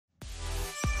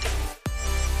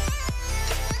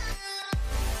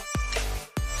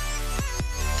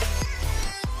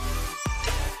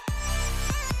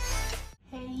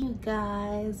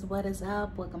guys, what is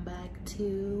up? Welcome back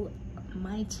to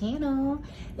my channel.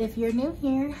 If you're new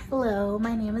here, hello,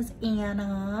 my name is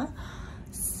Anna.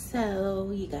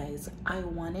 So you guys, I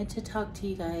wanted to talk to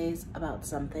you guys about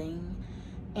something,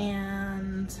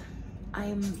 and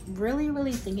I'm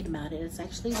really thinking about it. It's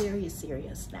actually very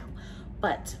serious now.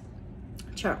 But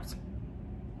Charles,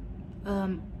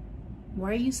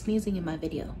 why are you sneezing in my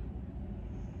video?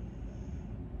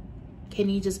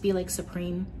 Can you just be like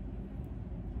Supreme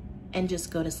and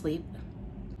just go to sleep?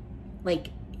 Like,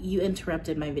 you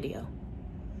interrupted my video.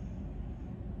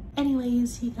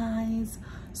 Anyways, you guys,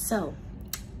 so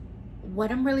what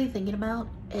I'm really thinking about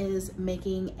is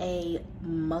making a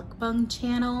mukbang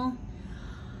channel.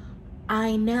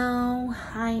 I know.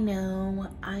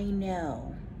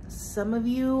 Some of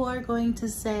you are going to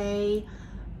say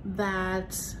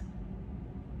that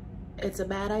it's a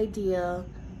bad idea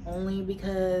only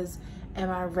because am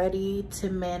I ready to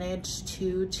manage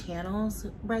 2 channels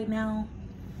right now?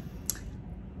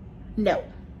 No,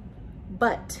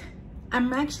 but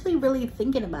I'm actually really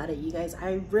thinking about it, you guys.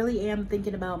 I really am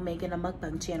thinking about making a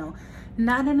mukbang channel.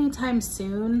 Not anytime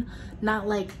soon, not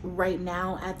like right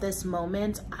now at this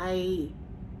moment. I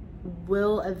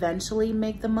will eventually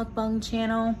make the mukbang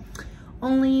channel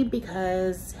only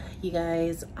because, you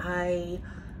guys, I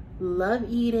love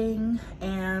eating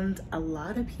and a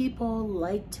lot of people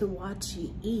like to watch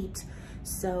you eat.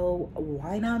 So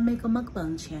why not make a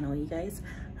mukbang channel, you guys?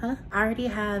 Huh? I already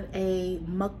have a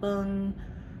mukbang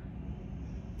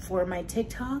for my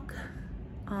TikTok.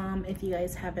 If you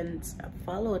guys haven't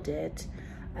followed it,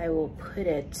 I will put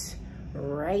it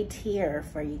right here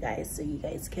for you guys so you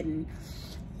guys can,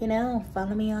 you know,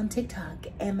 follow me on TikTok.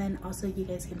 And then also you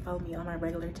guys can follow me on my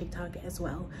regular TikTok as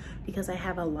well, because I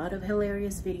have a lot of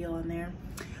hilarious video on there.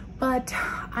 But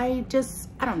I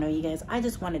don't know, you guys, I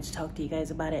just wanted to talk to you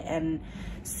guys about it and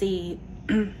see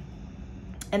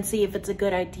if it's a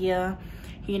good idea.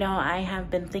 You know, I have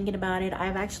been thinking about it.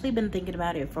 I've actually been thinking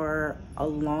about it for a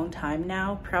long time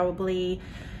now, probably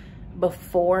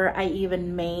before I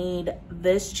even made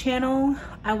this channel.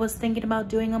 I was thinking about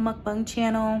doing a mukbang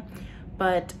channel,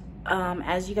 but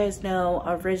as you guys know,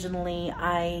 originally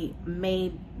I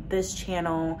made this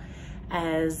channel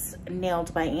as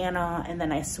Nailed by Anna, and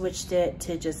then I switched it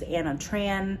to just Anna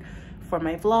Tran for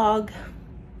my vlog.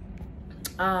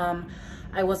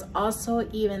 I was also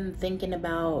even thinking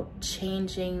about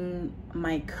changing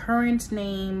my current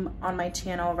name on my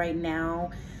channel right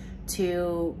now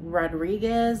to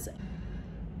Rodriguez.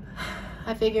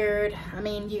 I figured, I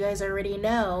mean, you guys already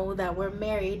know that we're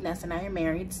married, Ness and I are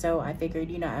married, so I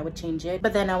figured, you know, I would change it.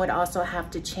 But then I would also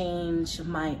have to change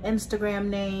my Instagram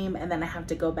name, and then I have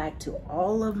to go back to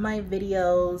all of my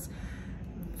videos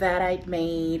that I'd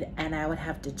made, and I would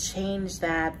have to change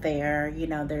that there. You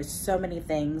know, there's so many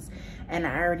things, and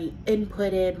I already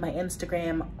inputted my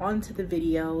Instagram onto the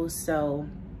video, so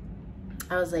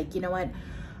I was like, you know what?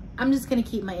 I'm just gonna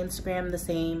keep my Instagram the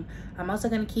same. I'm also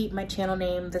gonna keep my channel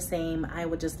name the same. I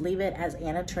would just leave it as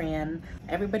Anna Tran.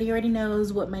 Everybody already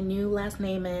knows what my new last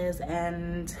name is,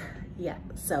 and yeah,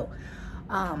 so,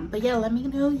 but yeah, let me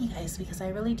know, you guys, because I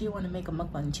really do want to make a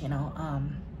mukbang channel.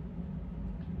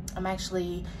 I'm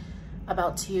actually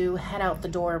about to head out the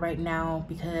door right now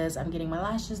because I'm getting my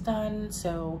lashes done,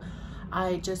 so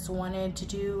I just wanted to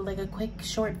do like a quick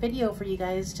short video for you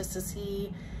guys just to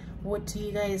see what do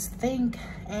you guys think.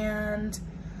 And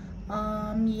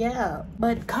yeah,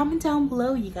 but comment down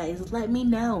below, you guys. Let me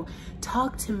know,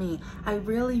 talk to me. I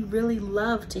really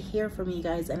love to hear from you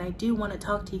guys, and I do want to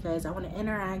talk to you guys. I want to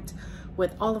interact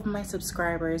with all of my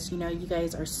subscribers. You know, you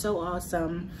guys are so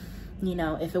awesome. You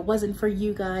know, if it wasn't for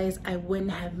you guys, I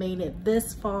wouldn't have made it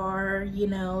this far, you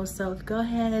know, so go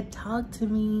ahead, talk to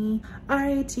me. All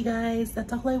right, you guys,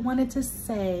 that's all I wanted to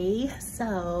say.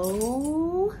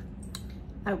 So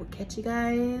I will catch you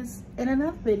guys in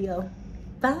another video.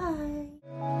 Bye.